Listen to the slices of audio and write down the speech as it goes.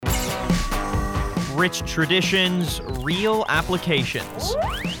Rich traditions, real applications.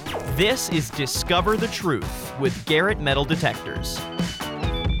 This is Discover the Truth with Garrett Metal Detectors.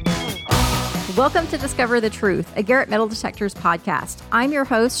 Welcome to Discover the Truth, a Garrett Metal Detectors podcast. I'm your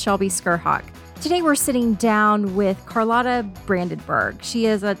host, Shelby Skurhawk. Today we're sitting down with Carlotta Brandenburg. She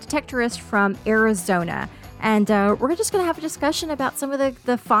is a detectorist from Arizona. And we're just going to have a discussion about some of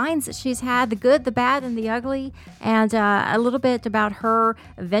the finds that she's had, the good, the bad, and the ugly, and a little bit about her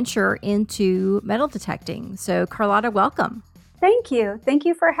venture into metal detecting. So, Carlotta, welcome. Thank you. Thank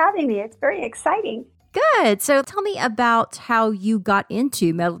you for having me. It's very exciting. Good. So tell me about how you got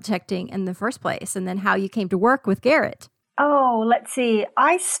into metal detecting in the first place, and then how you came to work with Garrett. Oh, let's see.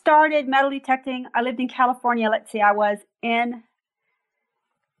 I started metal detecting. I lived in California. I was in,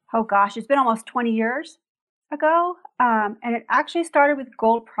 it's been almost 20 years ago. And it actually started with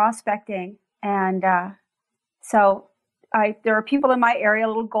gold prospecting. And there are people in my area,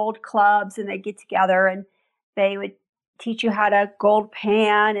 little gold clubs, and they get together and they would teach you how to gold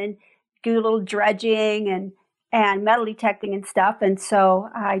pan and do a little dredging and metal detecting and stuff. And so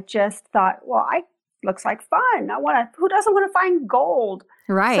I just thought, looks like fun. Who doesn't want to find gold?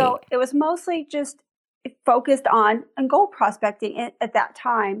 Right. So it was mostly just focused on gold prospecting at that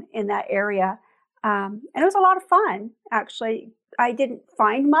time in that area. And it was a lot of fun, actually. I didn't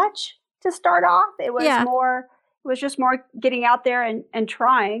find much to start off. It was just more getting out there and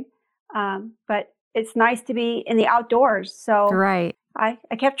trying. But it's nice to be in the outdoors. So right. I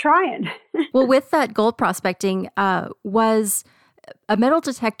kept trying. Well, with that gold prospecting, was a metal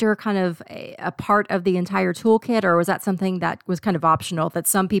detector kind of a part of the entire toolkit, or was that something that was kind of optional that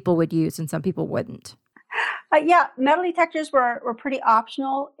some people would use and some people wouldn't? Metal detectors were pretty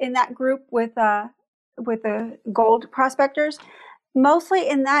optional in that group with the gold prospectors. Mostly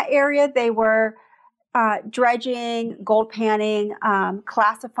in that area, they were dredging, gold panning,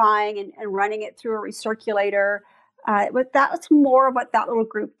 classifying, and running it through a recirculator. That was more of what that little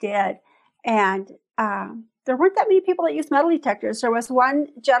group did. And there weren't that many people that used metal detectors. There was one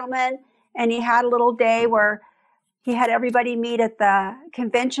gentleman, and he had a little day where he had everybody meet at the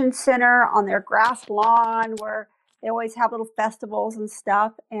convention center on their grass lawn, where they always have little festivals and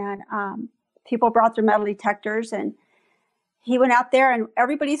stuff. And people brought their metal detectors, and he went out there, and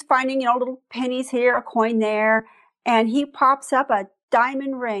everybody's finding, little pennies here, a coin there. And he pops up a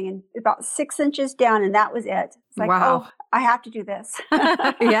diamond ring and about 6 inches down, and that was it. It's like, wow. Oh, I have to do this.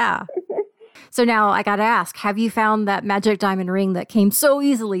 Yeah. So now I got to ask, have you found that magic diamond ring that came so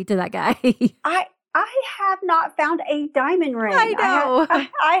easily to that guy? I have not found a diamond ring. I know.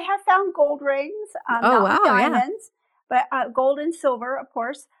 I have found gold rings, not diamonds, but gold and silver, of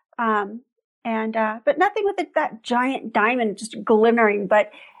course. But nothing with that giant diamond just glimmering.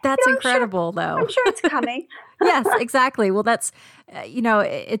 But that's incredible, though. I'm sure it's coming. Yes, exactly. Well, that's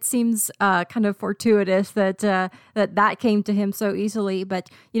it seems kind of fortuitous that came to him so easily. But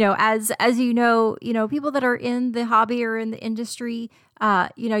as people that are in the hobby or in the industry,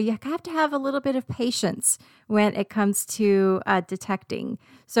 you have to have a little bit of patience when it comes to detecting.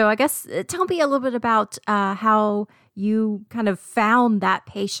 So I guess tell me a little bit about how you kind of found that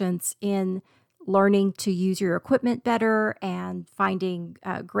patience in learning to use your equipment better and finding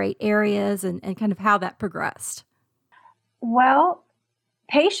great areas and kind of how that progressed. Well,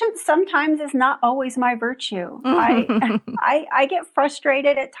 patience sometimes is not always my virtue. I get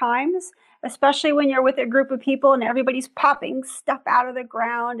frustrated at times, especially when you're with a group of people and everybody's popping stuff out of the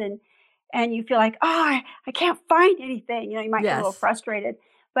ground and you feel like, I can't find anything. You might get a little frustrated.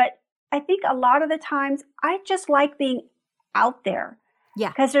 But I think a lot of the times I just like being out there. Yeah.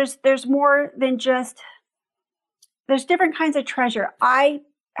 Because there's more than there's different kinds of treasure. I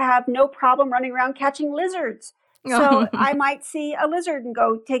have no problem running around catching lizards. So I might see a lizard and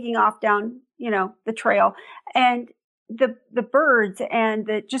go taking off down, the trail. And the birds and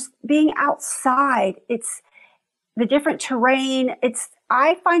just being outside, it's the different terrain.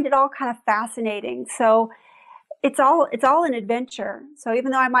 I find it all kind of fascinating. So it's all an adventure. So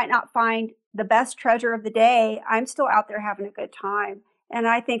even though I might not find the best treasure of the day, I'm still out there having a good time. And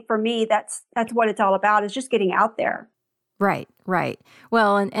I think for me, that's what it's all about, is just getting out there. Right.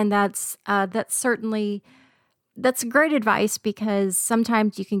 Well, and that's certainly, that's great advice, because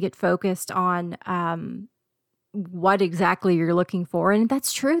sometimes you can get focused on what exactly you're looking for. And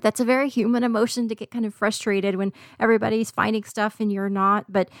that's true. That's a very human emotion to get kind of frustrated when everybody's finding stuff and you're not.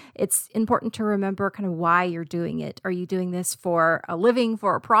 But it's important to remember kind of why you're doing it. Are you doing this for a living,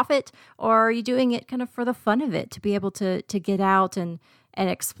 for a profit, or are you doing it kind of for the fun of it, to be able to get out and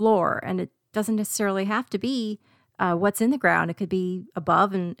explore? And it doesn't necessarily have to be what's in the ground. It could be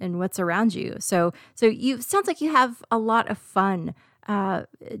above and what's around you. So sounds like you have a lot of fun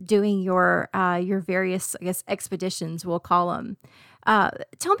doing your various, I guess, expeditions, we'll call them.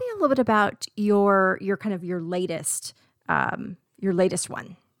 Tell me a little bit about your kind of your latest one.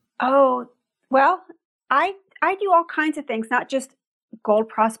 Oh, well, I do all kinds of things, not just gold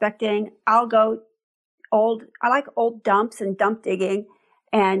prospecting. I like old dumps and dump digging,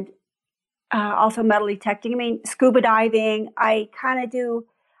 and also metal detecting. I mean, scuba diving. I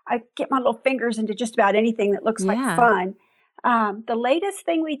get my little fingers into just about anything that looks like fun. The latest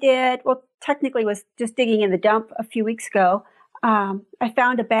thing we did, well, technically was just digging in the dump a few weeks ago. I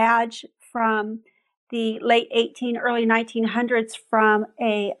found a badge from the late early 1900s from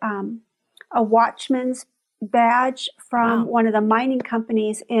a watchman's badge from one of the mining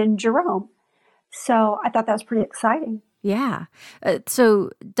companies in Jerome. So I thought that was pretty exciting. Yeah.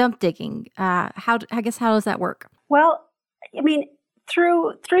 So dump digging, how does that work? Well, I mean,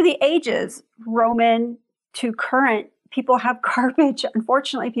 through the ages, Roman to current, people have garbage.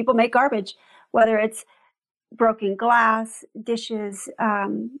 Unfortunately, people make garbage, whether it's broken glass, dishes,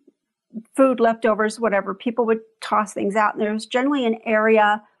 food leftovers, whatever. People would toss things out. And there was generally an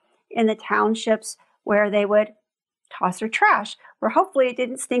area in the townships where they would toss their trash, where hopefully it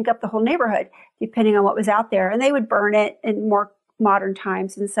didn't stink up the whole neighborhood, depending on what was out there. And they would burn it in more modern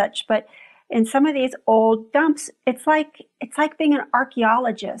times and such. But in some of these old dumps, it's like being an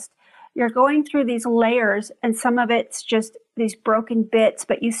archaeologist. You're going through these layers, and some of it's just these broken bits,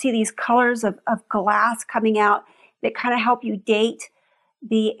 but you see these colors of glass coming out that kind of help you date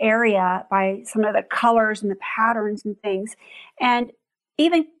the area by some of the colors and the patterns and things. And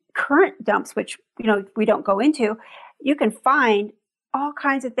even current dumps, which we don't go into, you can find all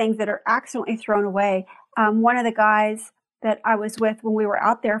kinds of things that are accidentally thrown away. One of the guys that I was with when we were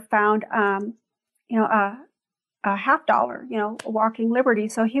out there found a $50, a walking Liberty.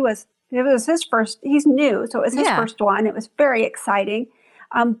 So it was his first, he's new, so it was his first one. It was very exciting.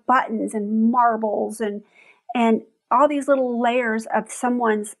 Buttons and marbles and all these little layers of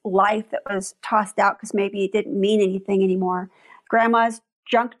someone's life that was tossed out because maybe it didn't mean anything anymore. Grandma's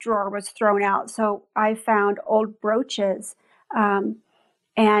junk drawer was thrown out, so I found old brooches.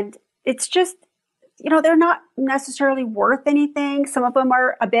 And it's just, they're not necessarily worth anything. Some of them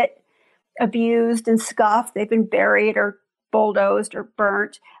are a bit abused and scuffed. They've been buried or bulldozed or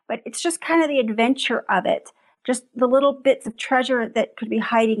burnt, but it's just kind of the adventure of it, just the little bits of treasure that could be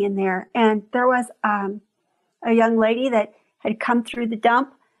hiding in there. And there was a young lady that had come through the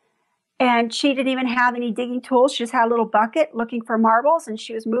dump, and she didn't even have any digging tools. She just had a little bucket looking for marbles, and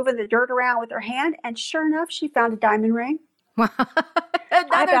she was moving the dirt around with her hand, and sure enough, she found a diamond ring.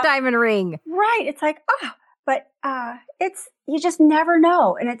 Another diamond ring. Right. It's like, but you just never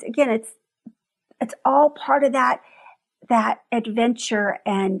know. And it's all part of that adventure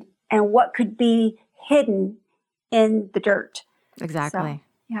and what could be hidden in the dirt. Exactly. So,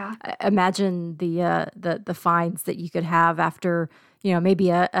 yeah. Imagine the finds that you could have after, maybe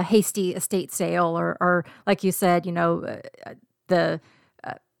a hasty estate sale or like you said, maybe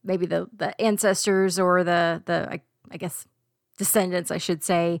the ancestors or the I guess descendants, I should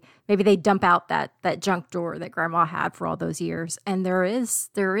say, maybe they dump out that junk drawer that grandma had for all those years. And there is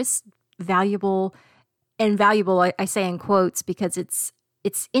valuable, I say in quotes because it's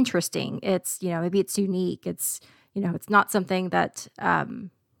interesting. It's, maybe it's unique. It's, it's not something that,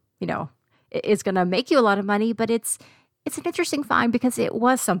 is going to make you a lot of money, but it's an interesting find because it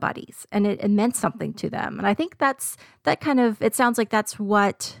was somebody's and it meant something to them. And I think it sounds like that's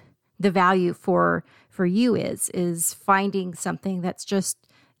what the value for you is finding something that's just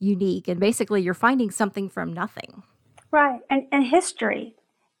unique. And basically you're finding something from nothing. Right. And history.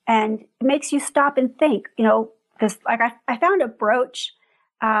 And it makes you stop and think, this, like I found a brooch,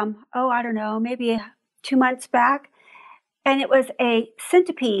 I don't know, maybe 2 months back. And it was a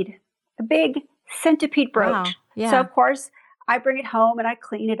centipede, a big centipede brooch. Wow. Yeah. So of course I bring it home and I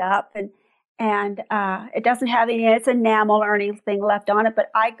clean it up and it doesn't have it's enamel or anything left on it, but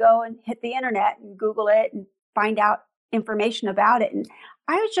I go and hit the internet and Google it and find out information about it. And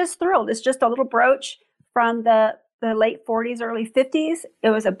I was just thrilled. It's just a little brooch from the late 40s, early 50s. It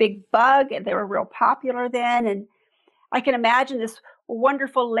was a big bug and they were real popular then. And I can imagine this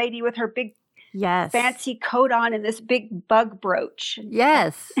wonderful lady with her big fancy coat on and this big bug brooch.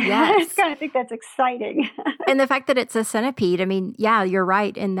 Yes. I think that's exciting. And the fact that it's a centipede, I mean, yeah, you're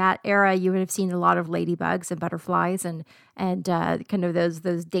right. In that era, you would have seen a lot of ladybugs and butterflies and kind of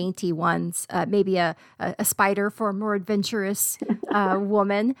those dainty ones, maybe a spider for a more adventurous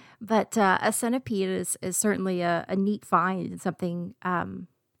woman. But a centipede is certainly a neat find and something.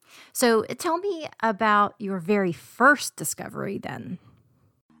 So tell me about your very first discovery then.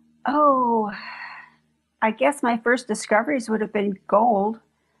 Oh, I guess my first discoveries would have been gold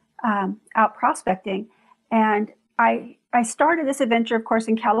out prospecting. And I started this adventure, of course,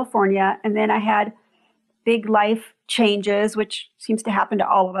 in California, and then I had big life changes, which seems to happen to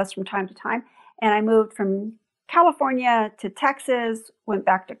all of us from time to time. And I moved from California to Texas, went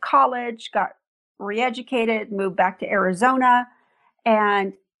back to college, got re-educated, moved back to Arizona,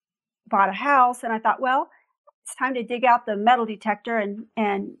 and bought a house. And I thought, well, it's time to dig out the metal detector.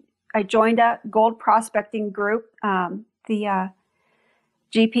 And I joined a gold prospecting group, the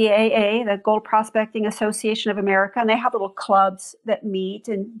GPAA, the Gold Prospecting Association of America, and they have little clubs that meet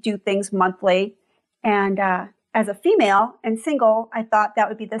and do things monthly. And as a female and single, I thought that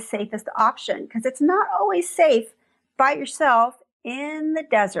would be the safest option because it's not always safe by yourself in the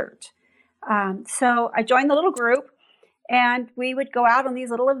desert. So I joined the little group, and we would go out on these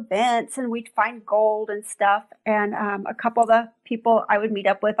little events, and we'd find gold and stuff. And a couple of the people I would meet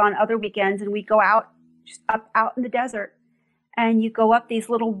up with on other weekends, and we'd go out just up out in the desert. And you go up these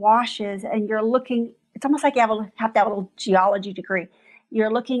little washes, and you're looking. It's almost like you have to have a little geology degree.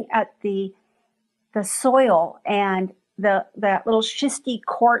 You're looking at the soil and that little schisty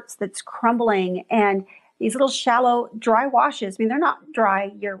quartz that's crumbling, and these little shallow dry washes. I mean, they're not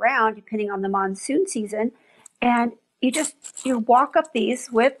dry year round, depending on the monsoon season. And you walk up these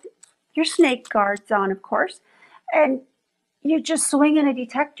with your snake guards on, of course, and you're just swinging a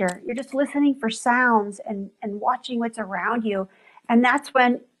detector. You're just listening for sounds and watching what's around you. And that's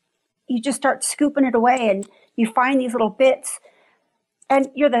when you just start scooping it away, and you find these little bits.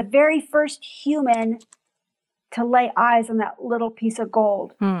 And you're the very first human to lay eyes on that little piece of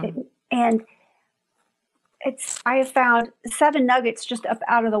gold. And I have found 7 nuggets just up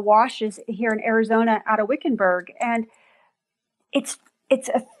out of the washes here in Arizona, out of Wickenburg. And it's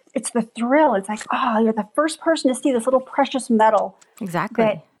the thrill. It's like, oh, you're the first person to see this little precious metal.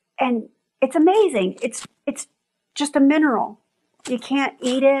 Exactly. And it's amazing. It's just a mineral. You can't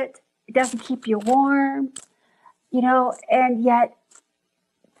eat it. It doesn't keep you warm, and yet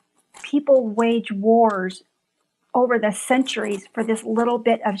people wage wars over the centuries for this little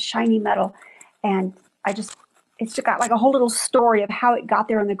bit of shiny metal. And it's got like a whole little story of how it got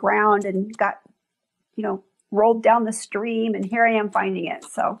there in the ground and got, rolled down the stream. And here I am finding it.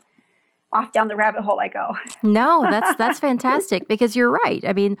 So off down the rabbit hole I go. No, that's fantastic, because you're right.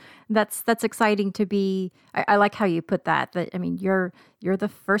 I mean, that's exciting to be. I like how you put that. That I mean, you're the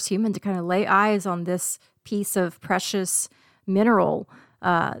first human to kind of lay eyes on this piece of precious mineral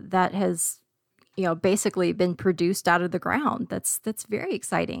that has, basically been produced out of the ground. That's very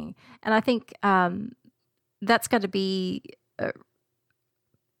exciting, and I think that's got to be.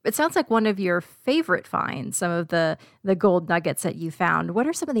 It sounds like one of your favorite finds, some of the gold nuggets that you found. What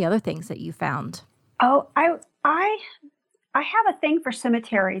are some of the other things that you found? Oh, I have a thing for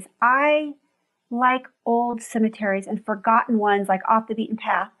cemeteries. I like old cemeteries and forgotten ones, like off the beaten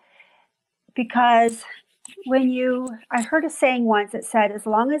path, because I heard a saying once that said, as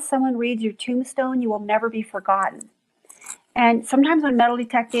long as someone reads your tombstone, you will never be forgotten. And sometimes when metal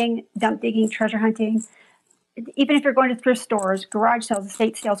detecting, dump digging, treasure hunting, even if you're going to thrift stores, garage sales,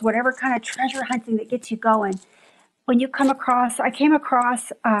 estate sales, whatever kind of treasure hunting that gets you going, when you I came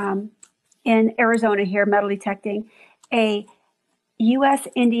across in Arizona here, metal detecting, a U.S.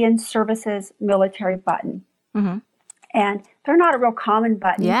 Indian Services military button. Mm-hmm. And they're not a real common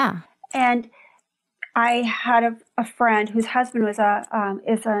button. Yeah. And I had a friend whose husband is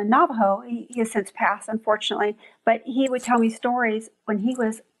a Navajo. He has since passed, unfortunately. But he would tell me stories when he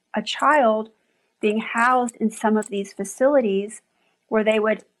was a child being housed in some of these facilities where they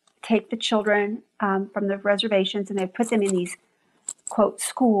would take the children from the reservations and they'd put them in these, quote,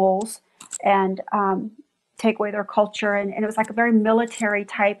 schools and take away their culture. And it was like a very military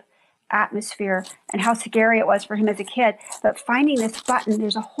type atmosphere, and how scary it was for him as a kid. But finding this button,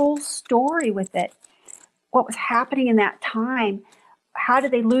 there's a whole story with it. What was happening in that time? How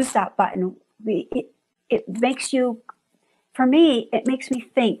did they lose that button? It makes you, for me, it makes me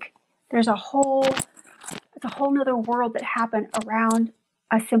think. It's a whole nother world that happened around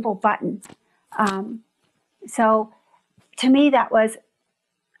a simple button. So to me, that was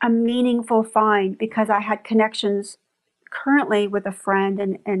a meaningful find because I had connections currently with a friend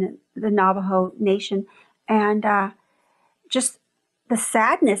in the Navajo Nation, and just the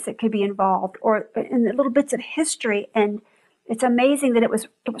sadness that could be involved, or in the little bits of history. And it's amazing that it was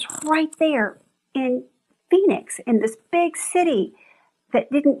right there in Phoenix, in this big city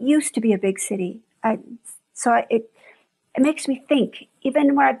that didn't used to be a big city. It makes me think.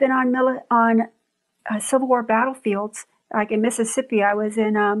 Even when I've been on Civil War battlefields, like in Mississippi, I was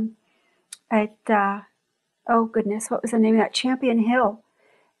in oh goodness, what was the name of that? Champion Hill,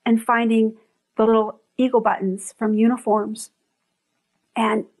 and finding the little eagle buttons from uniforms.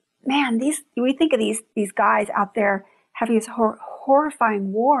 And man, we think of these guys out there having this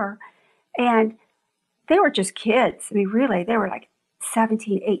horrifying war, and they were just kids. I mean, really, they were like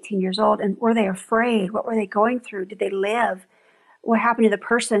 17, 18 years old. And were they afraid? What were they going through? Did they live? What happened to the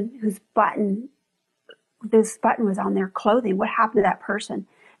person this button was on their clothing? What happened to that person?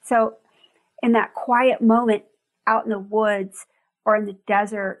 So in that quiet moment out in the woods or in the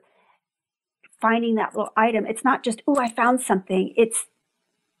desert, finding that little item, it's not just, oh, I found something. It's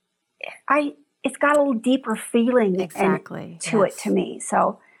got a little deeper feeling to it to me.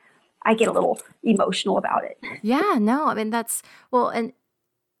 So I get a little emotional about it. Yeah, no, I mean, that's, well, and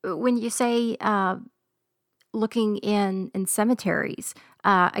when you say looking in cemeteries,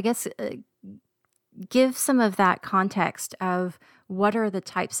 I guess give some of that context of what are the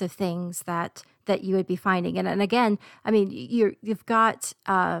types of things that you would be finding. And again, I mean, you've got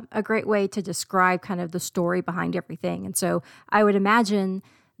a great way to describe kind of the story behind everything. And so I would imagine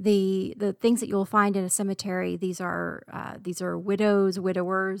the things that you'll find in a cemetery, these are widows,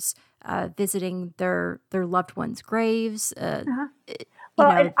 widowers visiting their loved ones' graves.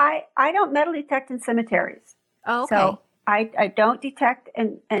 Well, and I don't metal detect in cemeteries. Oh, okay. So I don't detect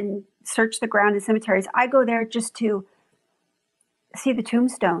and search the ground in cemeteries. I go there just to see the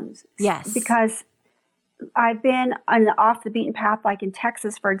tombstones. Yes. Because I've been on the off the beaten path, like in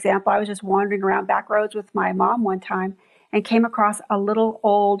Texas, for example. I was just wandering around back roads with my mom one time and came across a little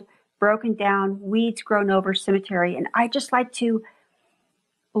old, broken down, weeds grown over cemetery. And I just like to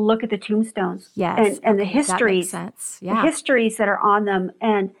look at the tombstones. Yes. And the histories. That makes sense. Yeah. The histories that are on them.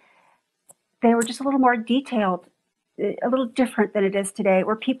 And they were just a little more detailed, a little different than it is today,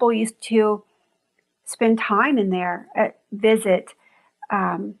 where people used to spend time in there, visit.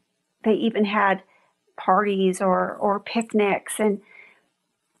 They even had parties or picnics,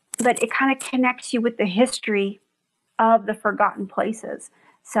 but it kind of connects you with the history of the forgotten places.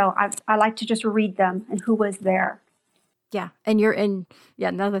 So I like to just read them and who was there. Yeah, and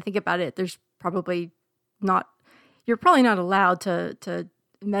now that I think about it, you're probably not allowed to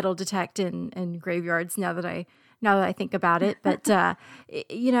metal detect in graveyards now that I think about it. But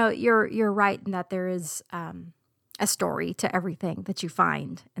you're right in that there is a story to everything that you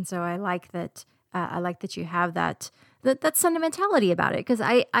find, and so I like that. I like that you have that sentimentality about it, because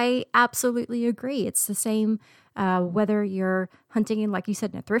I absolutely agree. It's the same whether you're hunting in, like you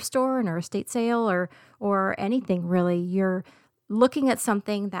said, in a thrift store or a estate sale or anything really. You're looking at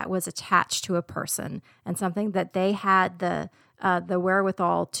something that was attached to a person and something that they had the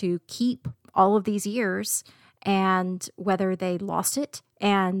wherewithal to keep all of these years, and whether they lost it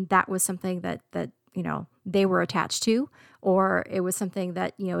and that was something that they were attached to, or it was something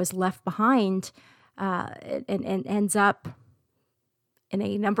that is left behind and ends up in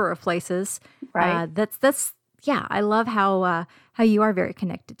a number of places. Right. That's I love how you are very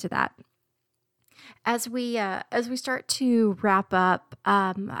connected to that. As we start to wrap up,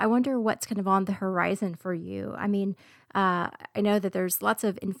 I wonder what's kind of on the horizon for you. I mean, I know that there's lots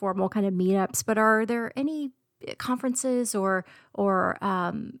of informal kind of meetups, but are there any conferences or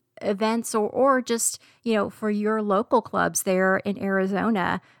events or just, for your local clubs there in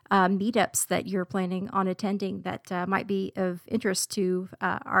Arizona, meetups that you're planning on attending that might be of interest to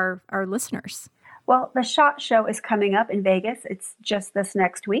our listeners? Well, the SHOT Show is coming up in Vegas. It's just this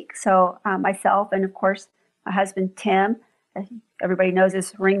next week. So myself and, of course, my husband, Tim, everybody knows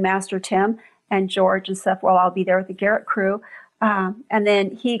as Ringmaster Tim, and George and stuff. Well, I'll be there with the Garrett crew. And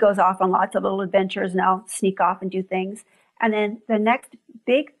then he goes off on lots of little adventures, and I'll sneak off and do things. And then the next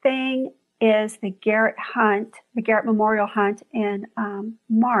big thing is the Garrett Hunt, the Garrett Memorial Hunt in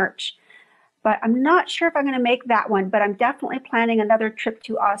March. But I'm not sure if I'm going to make that one, but I'm definitely planning another trip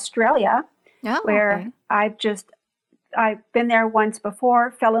to Australia, where okay. I've been there once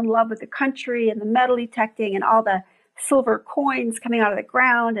before, fell in love with the country and the metal detecting and all the silver coins coming out of the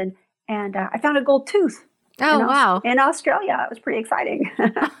ground. And I found a gold tooth. Oh, wow. In Australia. It was pretty exciting.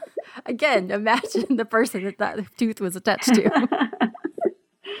 Again, imagine the person that tooth was attached to.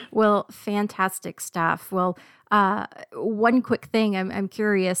 Well, fantastic stuff. Well, one quick thing, I'm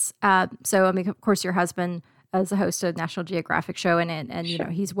curious. So, I mean, of course, your husband is a host of National Geographic show, and sure.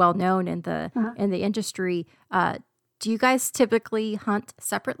 He's well known in the industry. Do you guys typically hunt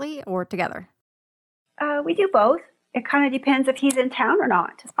separately or together? We do both. It kind of depends if he's in town or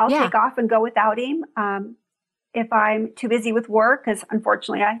not. I'll take off and go without him. If I'm too busy with work, because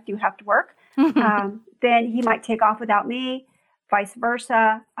unfortunately I do have to work, then he might take off without me, vice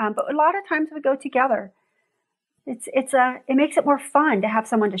versa. But a lot of times we go together. It makes it more fun to have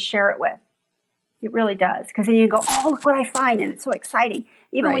someone to share it with. It really does. Because then you go, oh, look what I find. And it's so exciting.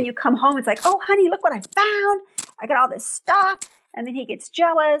 Even when you come home, it's like, oh, honey, look what I found. I got all this stuff. And then he gets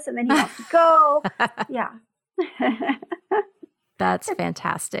jealous and then he wants to go. Yeah. That's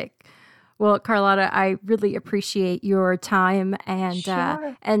fantastic. Well, Carlotta, I really appreciate your time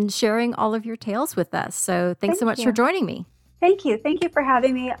and sharing all of your tales with us. So thanks so much for joining me. Thank you. Thank you for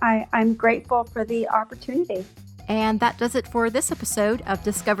having me. I'm grateful for the opportunity. And that does it for this episode of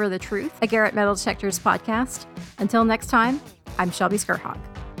Discover the Truth, a Garrett Metal Detectors podcast. Until next time, I'm Shelby Skurhawk.